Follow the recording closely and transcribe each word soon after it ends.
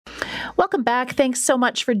Welcome back. Thanks so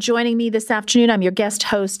much for joining me this afternoon. I'm your guest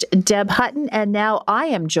host, Deb Hutton, and now I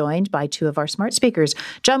am joined by two of our smart speakers,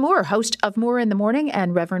 John Moore, host of Moore in the Morning,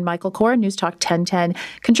 and Reverend Michael Coren, News Talk 1010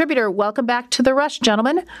 contributor. Welcome back to The Rush,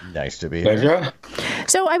 gentlemen. Nice to be here.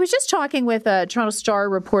 So I was just talking with a Toronto Star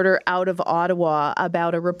reporter out of Ottawa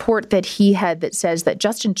about a report that he had that says that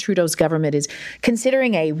Justin Trudeau's government is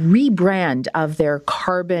considering a rebrand of their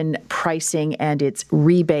carbon pricing and its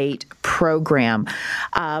rebate program.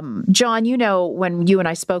 John, you know, when you and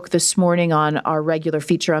I spoke this morning on our regular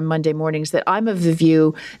feature on Monday mornings, that I'm of the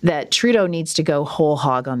view that Trudeau needs to go whole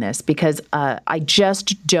hog on this because I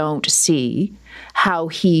just don't see how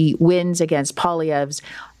he wins against Poilievre's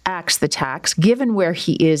Axe the Tax, given where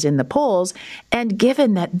he is in the polls, and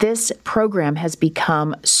given that this program has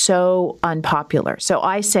become so unpopular. So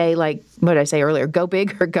I say, like what did I say earlier, go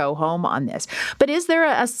big or go home on this. But is there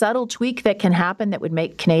a subtle tweak that can happen that would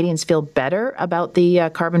make Canadians feel better about the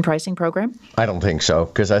carbon pricing program? I don't think so,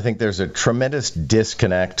 because I think there's a tremendous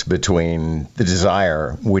disconnect between the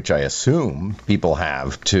desire, which I assume people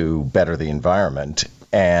have, to better the environment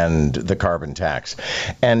and the carbon tax.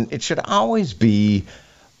 And it should always be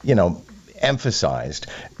emphasized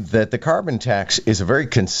that the carbon tax is a very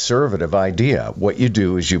conservative idea. What you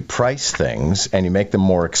do is you price things and you make them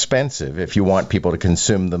more expensive if you want people to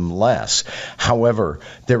consume them less. However,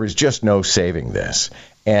 there is just no saving this.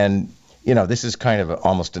 And, this is kind of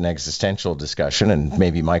almost an existential discussion, and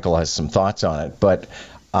maybe Michael has some thoughts on it. But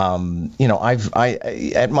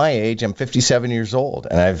at my age, I'm 57 years old,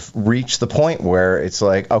 and I've reached the point where it's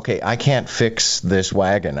like, okay, I can't fix this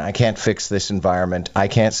wagon. I can't fix this environment. I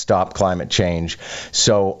can't stop climate change.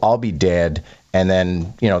 So I'll be dead. And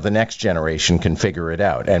then, the next generation can figure it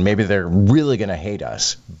out. And maybe they're really going to hate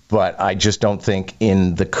us. But I just don't think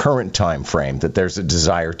in the current time frame that there's a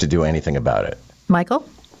desire to do anything about it. Michael?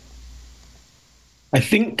 I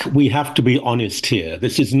think we have to be honest here.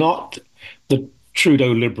 This is not the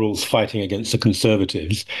Trudeau Liberals fighting against the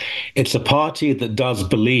Conservatives. It's a party that does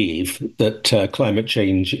believe that climate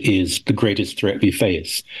change is the greatest threat we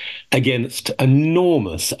face against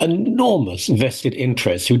enormous vested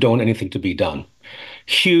interests who don't want anything to be done.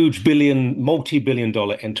 Huge multi-billion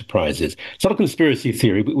dollar enterprises. It's not a conspiracy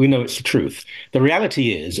theory, but we know it's the truth. The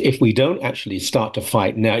reality is, if we don't actually start to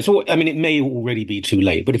fight now, it may already be too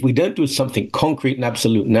late, but if we don't do something concrete and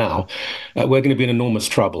absolute now, we're going to be in enormous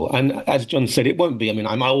trouble. And as John said, it won't be.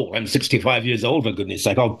 I'm 65 years old, for goodness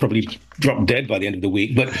sake. I'll probably drop dead by the end of the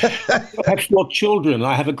week. But I have 4 children.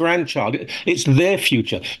 I have a grandchild. It's their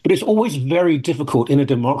future. But it's always very difficult in a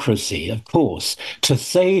democracy, of course, to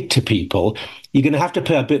say to people, you're going to have to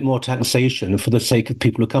pay a bit more taxation for the sake of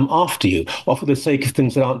people who come after you, or for the sake of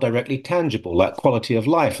things that aren't directly tangible, like quality of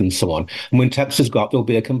life and so on. And when taxes go up, there'll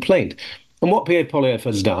be a complaint. And what Pierre Poilievre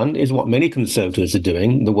has done is what many Conservatives are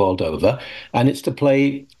doing the world over, and it's to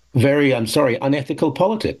play very, unethical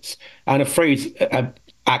politics. And a phrase,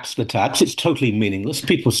 axe the tax, it's totally meaningless.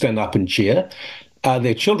 People stand up and cheer.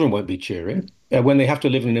 Their children won't be cheering. When they have to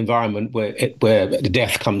live in an environment where the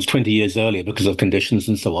death comes 20 years earlier because of conditions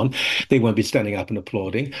and so on, they won't be standing up and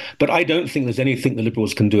applauding. But I don't think there's anything the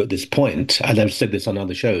Liberals can do at this point, and I've said this on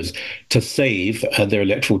other shows, to save their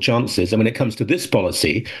electoral chances. And when it comes to this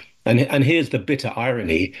policy, and here's the bitter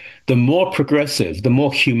irony, the more progressive, the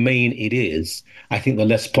more humane it is, I think the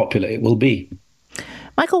less popular it will be.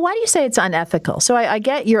 Michael, why do you say it's unethical? So I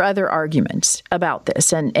get your other arguments about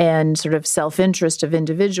this and sort of self-interest of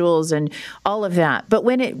individuals and all of that. But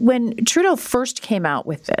when Trudeau first came out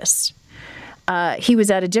with this, he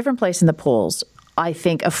was at a different place in the polls. I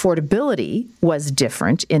think affordability was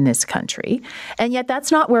different in this country, and yet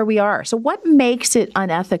that's not where we are. So what makes it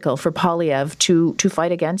unethical for Poilievre to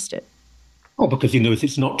fight against it? Oh, because he knows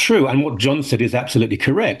it's not true. And what John said is absolutely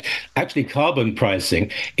correct. Actually, carbon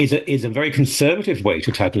pricing is a very conservative way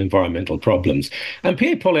to tackle environmental problems. And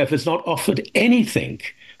Pierre Poilievre has not offered anything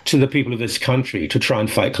to the people of this country to try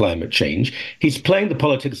and fight climate change. He's playing the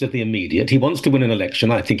politics of the immediate. He wants to win an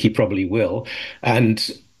election. I think he probably will.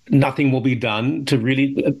 And nothing will be done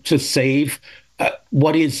to save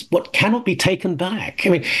what cannot be taken back.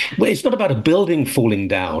 It's not about a building falling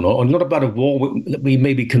down or not about a war that we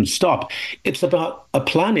maybe can stop. It's about a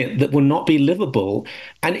planet that will not be livable.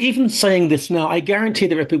 And even saying this now, I guarantee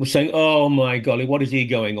there are people saying, oh my golly, what is he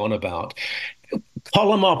going on about?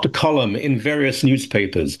 Column after column in various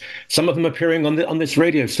newspapers, some of them appearing on this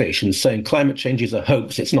radio station saying climate change is a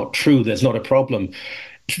hoax. It's not true. There's not a problem.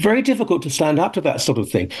 It's very difficult to stand up to that sort of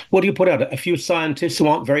thing. What do you put out? A few scientists who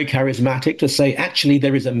aren't very charismatic to say, actually,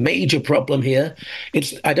 there is a major problem here.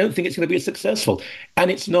 I don't think it's going to be successful. And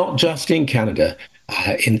it's not just in Canada,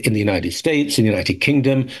 in the United States, in the United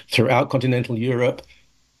Kingdom, throughout continental Europe.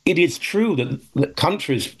 it is true that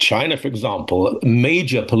countries, China, for example, are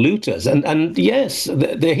major polluters, and yes,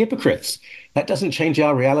 they're hypocrites. That doesn't change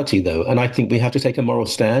our reality, though, and I think we have to take a moral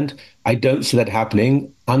stand. I don't see that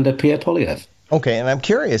happening under Pierre Poilievre. Okay, and I'm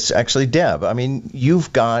curious, actually, Deb. I mean,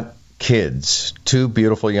 you've got kids, two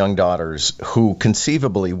beautiful young daughters who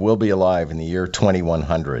conceivably will be alive in the year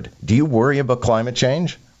 2100. Do you worry about climate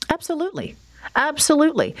change? Absolutely.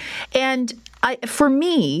 Absolutely. And for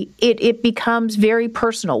me, it becomes very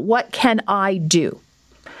personal. What can I do?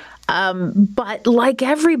 But like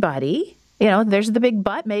everybody, there's the big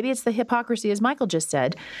but. Maybe it's the hypocrisy, as Michael just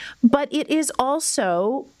said. But it is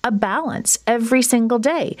also a balance every single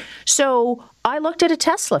day. So I looked at a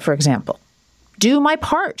Tesla, for example. Do my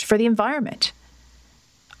part for the environment.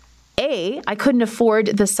 I couldn't afford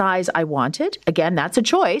the size I wanted. Again, that's a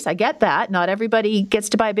choice. I get that. Not everybody gets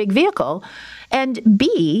to buy a big vehicle. And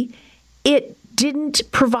B, it didn't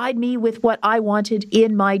provide me with what I wanted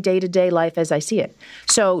in my day-to-day life as I see it.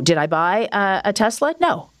 So did I buy a Tesla?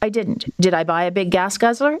 No, I didn't. Did I buy a big gas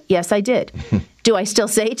guzzler? Yes, I did. Do I still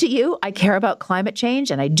say to you, I care about climate change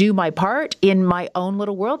and I do my part in my own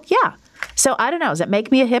little world? Yeah. So I don't know. Does that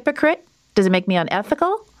make me a hypocrite? Does it make me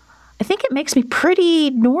unethical? I think it makes me pretty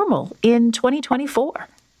normal in 2024.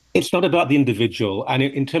 It's not about the individual. And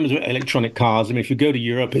in terms of electronic cars, I mean, if you go to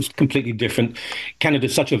Europe, it's completely different.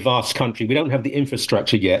 Canada's such a vast country. We don't have the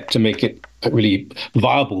infrastructure yet to make it really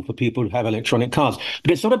viable for people to have electronic cars.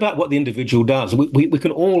 But it's not about what the individual does. We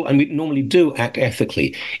can all, and we normally do, act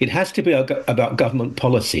ethically. It has to be about government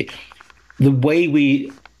policy. The way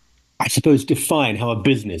we, I suppose, define how a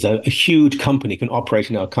business, a huge company can operate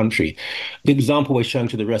in our country. The example we're showing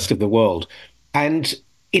to the rest of the world. And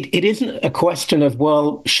it isn't a question of,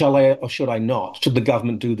 well, shall I or should I not? Should the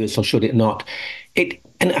government do this or should it not? And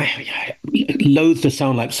I loathe to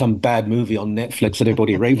sound like some bad movie on Netflix that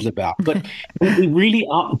everybody raves about, but we really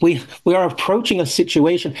are. We are approaching a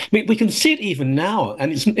situation. I mean, we can see it even now,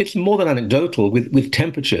 and it's more than anecdotal with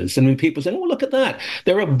temperatures. And when people say, "Oh, look at that!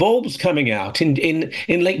 There are bulbs coming out in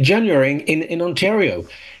late January in Ontario."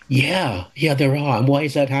 Yeah, there are. And why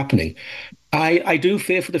is that happening? I do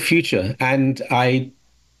fear for the future, and I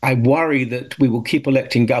worry that we will keep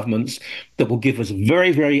electing governments that will give us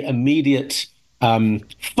very, very immediate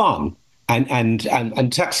fun,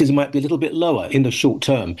 and taxes might be a little bit lower in the short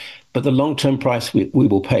term, but the long-term price we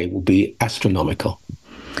will pay will be astronomical.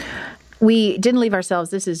 We didn't leave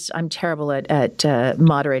ourselves. I'm terrible at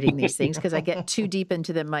moderating these things because I get too deep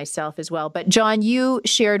into them myself as well. But John, you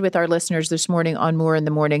shared with our listeners this morning on Moore in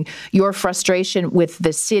the Morning your frustration with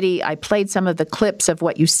the city. I played some of the clips of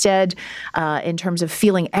what you said in terms of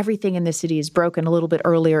feeling everything in the city is broken a little bit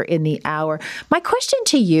earlier in the hour. My question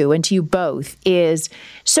to you and to you both is,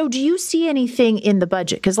 so do you see anything in the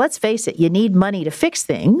budget? Because let's face it, you need money to fix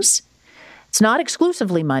things. It's not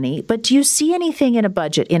exclusively money, but do you see anything in a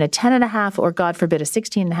budget in a 10.5% or, God forbid, a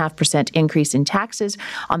 16.5% increase in taxes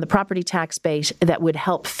on the property tax base that would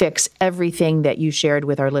help fix everything that you shared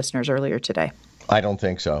with our listeners earlier today? I don't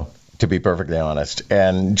think so, to be perfectly honest.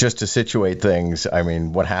 And just to situate things, I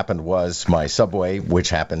mean, what happened was my subway, which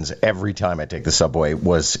happens every time I take the subway,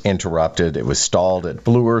 was interrupted. It was stalled at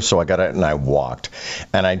Bloor, so I got out and I walked.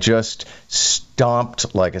 And I just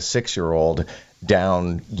stomped like a 6-year-old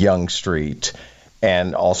down Yonge Street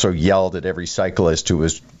and also yelled at every cyclist who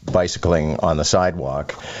was bicycling on the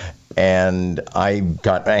sidewalk. And I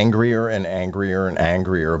got angrier and angrier and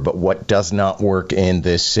angrier, but what does not work in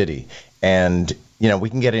this city? And we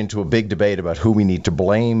can get into a big debate about who we need to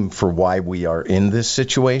blame for why we are in this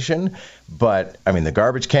situation. But I mean, the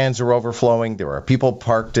garbage cans are overflowing. There are people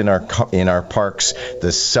parked in our parks.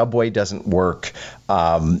 The subway doesn't work.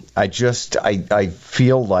 I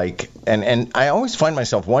feel like, and I always find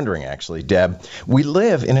myself wondering, actually, Deb, we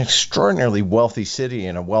live in an extraordinarily wealthy city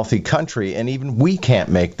in a wealthy country, and even we can't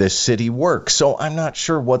make this city work. So I'm not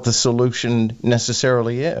sure what the solution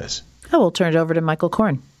necessarily is. We'll turn it over to Michael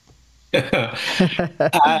Coren.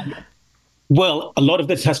 Well, a lot of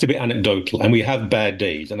this has to be anecdotal, and we have bad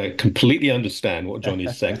days, and I completely understand what John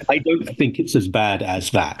is saying. I don't think it's as bad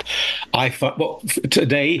as that.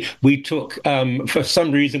 Today we took, for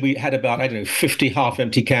some reason, we had about, 50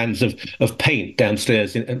 half-empty cans of paint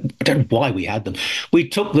downstairs. I don't know why we had them. We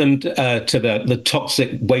took them to the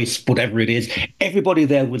toxic waste, whatever it is. Everybody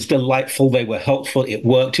there was delightful. They were helpful. It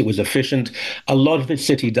worked. It was efficient. A lot of the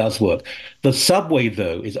city does work. The subway,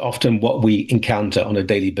 though, is often what we encounter on a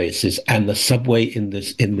daily basis, and the subway in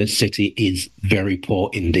this city is very poor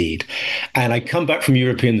indeed. And I come back from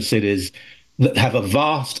European cities that have a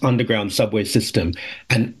vast underground subway system,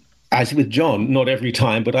 and as with John, not every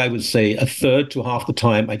time, but I would say a third to half the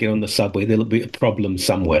time I get on the subway, there'll be a problem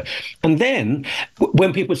somewhere. And then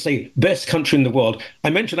when people say best country in the world, I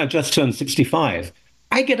mentioned I've just turned 65.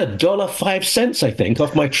 I get $1.05, I think,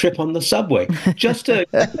 off my trip on the subway. Just to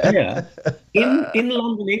compare, in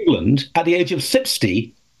London, England, at the age of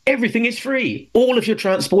 60, everything is free. All of your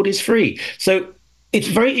transport is free. So it's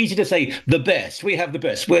very easy to say the best. We have the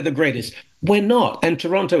best. We're the greatest. We're not. And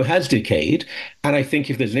Toronto has decayed. And I think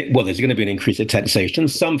if there's going to be an increase in taxation.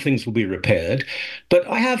 Some things will be repaired. But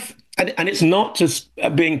I have, and it's not just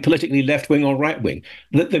being politically left wing or right wing.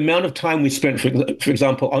 The amount of time we spent, for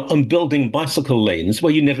example, on building bicycle lanes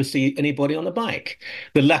where you never see anybody on a bike.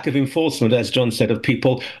 The lack of enforcement, as John said, of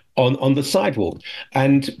people on the sidewalk.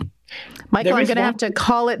 And Michael, I'm going to have to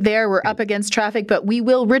call it there. We're up against traffic, but we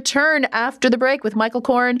will return after the break with Michael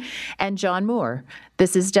Coren and John Moore.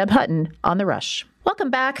 This is Deb Hutton on The Rush.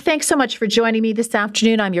 Welcome back. Thanks so much for joining me this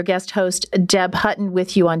afternoon. I'm your guest host, Deb Hutton,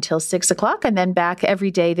 with you until 6 o'clock and then back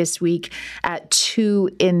every day this week at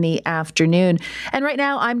 2 in the afternoon. And right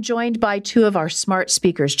now, I'm joined by two of our smart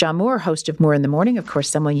speakers. John Moore, host of Moore in the Morning, of course,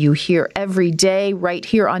 someone you hear every day right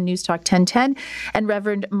here on News Talk 1010, and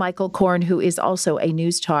Reverend Michael Coren, who is also a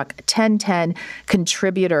News Talk 1010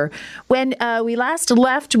 contributor. When we last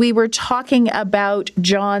left, we were talking about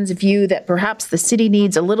John's view that perhaps the city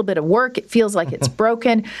needs a little bit of work. It feels like it's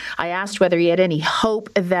broken. I asked whether he had any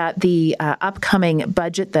hope that the upcoming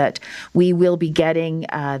budget that we will be getting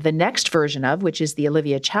the next version of, which is the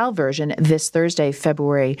Olivia Chow version this Thursday,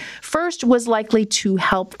 February 1st, was likely to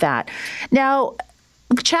help that. Now,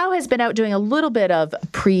 Chow has been out doing a little bit of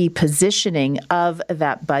pre-positioning of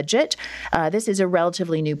that budget. This is a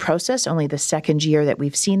relatively new process, only the second year that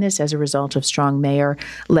we've seen this as a result of strong mayor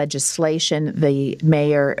legislation. The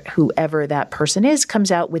mayor, whoever that person is,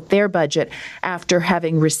 comes out with their budget after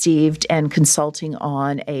having received and consulting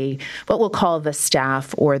on what we'll call the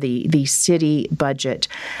staff or the city budget.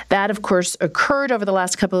 That, of course, occurred over the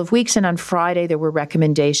last couple of weeks, and on Friday there were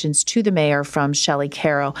recommendations to the mayor from Shelley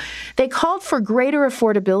Carroll. They called for greater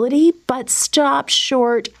affordability, but stopped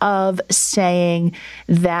short of saying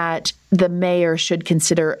that the mayor should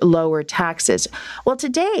consider lower taxes. Well,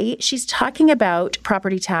 today she's talking about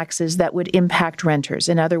property taxes that would impact renters.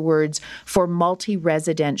 In other words, for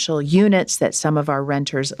multi-residential units that some of our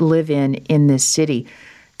renters live in this city.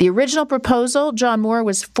 The original proposal, John Moore,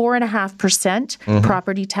 was 4.5%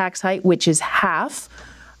 property tax hike, which is half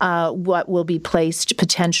what will be placed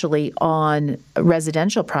potentially on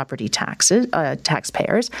residential property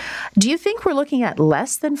taxpayers. Do you think we're looking at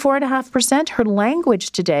less than 4.5%? Her language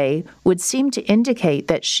today would seem to indicate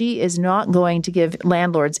that she is not going to give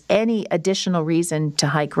landlords any additional reason to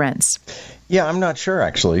hike rents. Yeah, I'm not sure,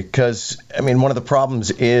 actually, because, one of the problems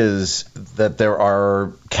is that there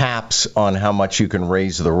are caps on how much you can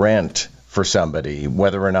raise the rent for somebody,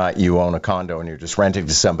 whether or not you own a condo and you're just renting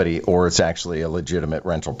to somebody or it's actually a legitimate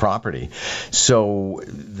rental property. So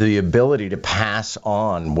the ability to pass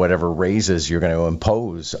on whatever raises you're going to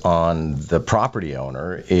impose on the property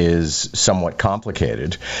owner is somewhat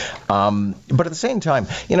complicated. But at the same time,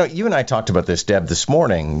 you and I talked about this, Deb, this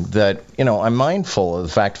morning, that, I'm mindful of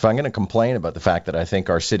the fact if I'm going to complain about the fact that I think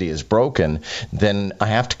our city is broken, then I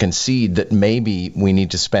have to concede that maybe we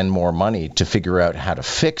need to spend more money to figure out how to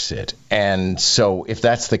fix it. And so if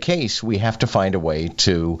that's the case, we have to find a way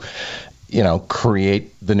to,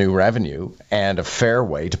 create the new revenue and a fair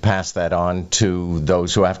way to pass that on to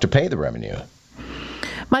those who have to pay the revenue.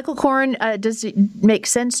 Michael Coren, does it make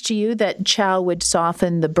sense to you that Chow would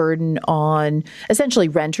soften the burden on essentially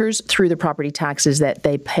renters through the property taxes that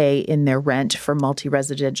they pay in their rent for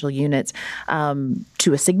multi-residential units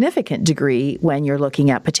to a significant degree when you're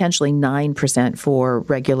looking at potentially 9% for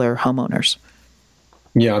regular homeowners?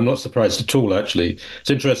 Yeah, I'm not surprised at all, actually. It's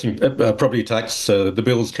interesting. Property tax, the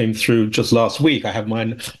bills came through just last week. I have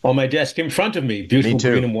mine on my desk in front of me. Beautiful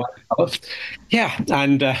green and white color. Yeah,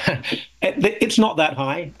 and it's not that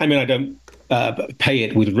high. I don't pay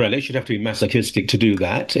it with relish. You'd have to be masochistic to do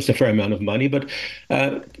that. It's a fair amount of money. But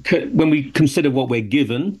when we consider what we're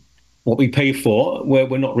given, what we pay for,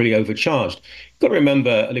 we're not really overcharged. You've got to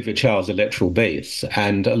remember Olivia Chow's electoral base,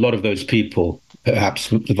 and a lot of those people, perhaps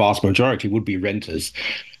the vast majority, would be renters.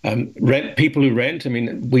 People who rent,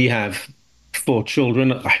 we have 4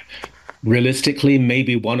 children. Realistically,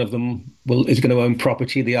 maybe one of them is going to own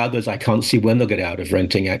property. The others, I can't see when they'll get out of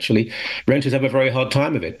renting, actually. Renters have a very hard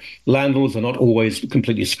time of it. Landlords are not always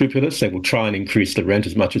completely scrupulous. They will try and increase the rent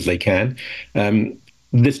as much as they can.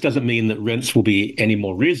 This doesn't mean that rents will be any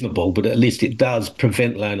more reasonable, but at least it does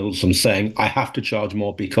prevent landlords from saying, I have to charge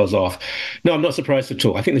more because of. No, I'm not surprised at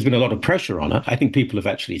all. I think there's been a lot of pressure on her. I think people have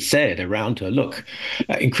actually said around her, look,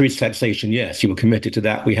 increased taxation, yes, you were committed to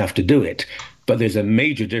that, we have to do it. But there's a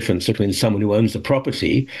major difference between someone who owns the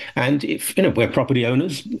property and if, we're property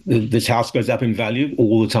owners, this house goes up in value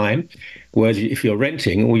all the time. Whereas if you're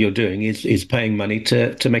renting, all you're doing is paying money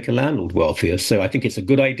to make a landlord wealthier. So I think it's a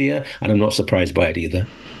good idea, and I'm not surprised by it either.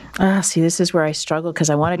 See, this is where I struggle because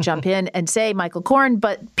I want to jump in and say Michael Coren,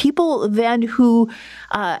 but people then who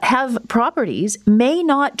have properties may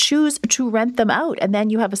not choose to rent them out. And then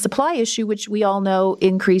you have a supply issue, which we all know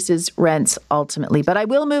increases rents ultimately. But I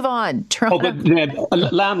will move on.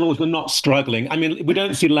 Landlords are not struggling. I mean, we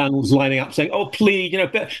don't see landlords lining up saying, oh, please,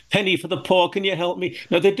 penny for the poor, can you help me?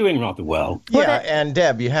 No, they're doing rather well. Yeah, and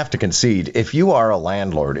Deb, you have to concede, if you are a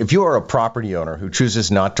landlord, if you are a property owner who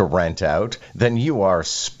chooses not to rent out, then you are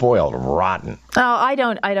spoiled rotten. Oh, I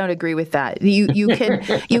don't agree with that. You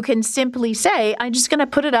can simply say, I'm just going to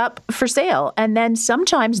put it up for sale. And then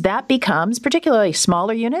sometimes that becomes, particularly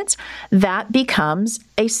smaller units, that becomes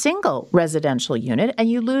a single residential unit, and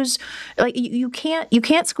you lose, you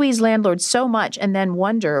can't squeeze landlords so much and then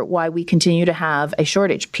wonder why we continue to have a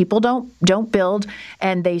shortage. People don't build,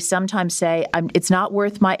 and they sometimes say, it's not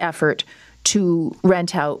worth my effort to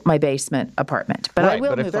rent out my basement apartment. But right, I will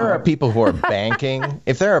but move if there on. are people who are banking,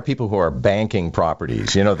 if there are people who are banking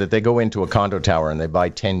properties, that they go into a condo tower and they buy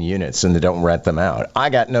 10 units and they don't rent them out, I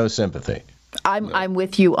got no sympathy. I'm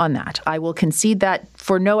with you on that. I will concede that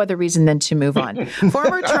for no other reason than to move on.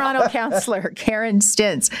 Former Toronto councillor Coren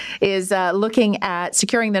Stintz is looking at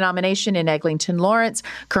securing the nomination in Eglinton Lawrence,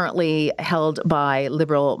 currently held by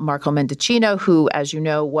Liberal Marco Mendicino, who, as you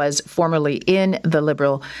know, was formerly in the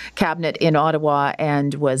Liberal cabinet in Ottawa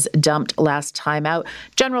and was dumped last time out.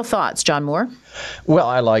 General thoughts, John Moore? Well,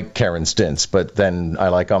 I like Coren Stintz, but then I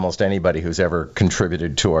like almost anybody who's ever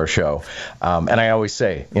contributed to our show. And I always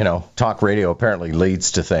say, talk radio apparently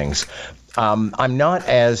leads to things. I'm not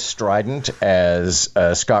as strident as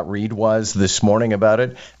Scott Reed was this morning about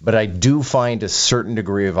it, but I do find a certain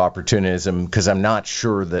degree of opportunism because I'm not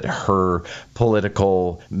sure that her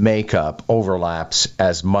political makeup overlaps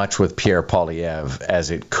as much with Pierre Poilievre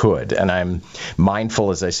as it could. And I'm mindful,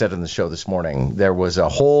 as I said in the show this morning, there was a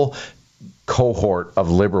whole cohort of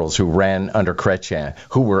Liberals who ran under Chrétien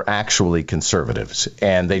who were actually Conservatives,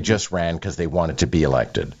 and they just ran because they wanted to be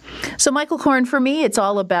elected. So, Michael Coren, for me, it's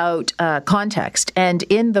all about context. And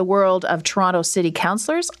in the world of Toronto City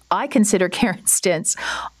councillors, I consider Coren Stintz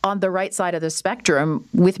on the right side of the spectrum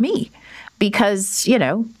with me. Because,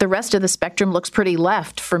 the rest of the spectrum looks pretty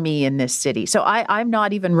left for me in this city. So I'm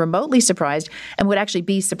not even remotely surprised, and would actually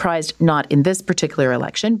be surprised not in this particular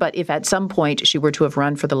election, but if at some point she were to have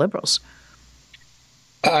run for the Liberals.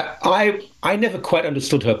 I never quite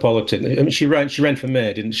understood her politics. I mean, she ran for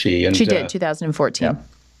mayor, didn't she? And, she did, 2014. Yeah.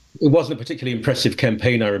 It wasn't a particularly impressive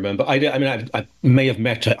campaign, I remember. I may have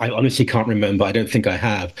met her. I honestly can't remember. I don't think I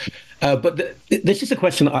have. But this is a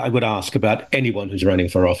question I would ask about anyone who's running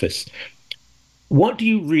for office. What do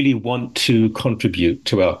you really want to contribute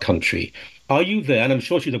to our country? Are you there, and I'm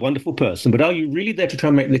sure she's a wonderful person, but are you really there to try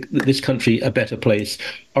and make this country a better place?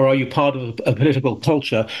 Or are you part of a political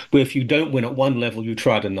culture where if you don't win at one level, you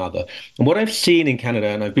try at another? And what I've seen in Canada,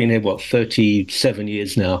 and I've been here, 37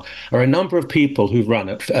 years now, are a number of people who run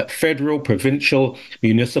at federal, provincial,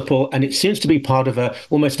 municipal, and it seems to be part of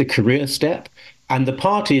almost a career step. And the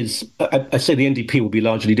parties, I say the NDP will be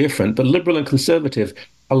largely different, but Liberal and Conservative,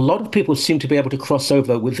 a lot of people seem to be able to cross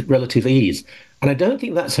over with relative ease. And I don't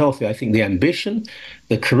think that's healthy. I think the ambition,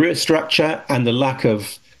 the career structure, and the lack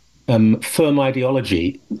of firm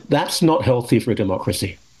ideology, that's not healthy for a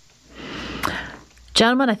democracy.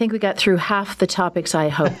 Gentlemen, I think we got through half the topics I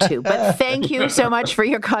hoped to, but thank you so much for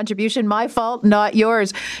your contribution. My fault, not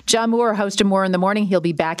yours. John Moore, host of Moore in the Morning. He'll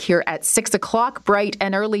be back here at 6 o'clock, bright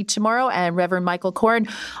and early tomorrow. And Reverend Michael Coren,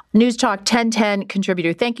 News Talk 1010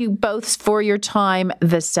 contributor. Thank you both for your time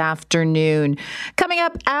this afternoon. Coming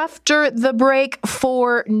up after the break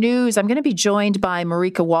for news, I'm going to be joined by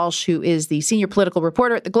Marika Walsh, who is the senior political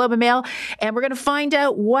reporter at the Globe and Mail. And we're going to find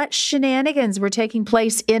out what shenanigans were taking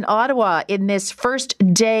place in Ottawa in this first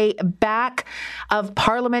day back of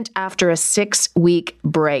Parliament after a 6-week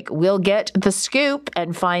break. We'll get the scoop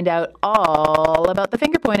and find out all about the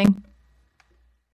finger pointing.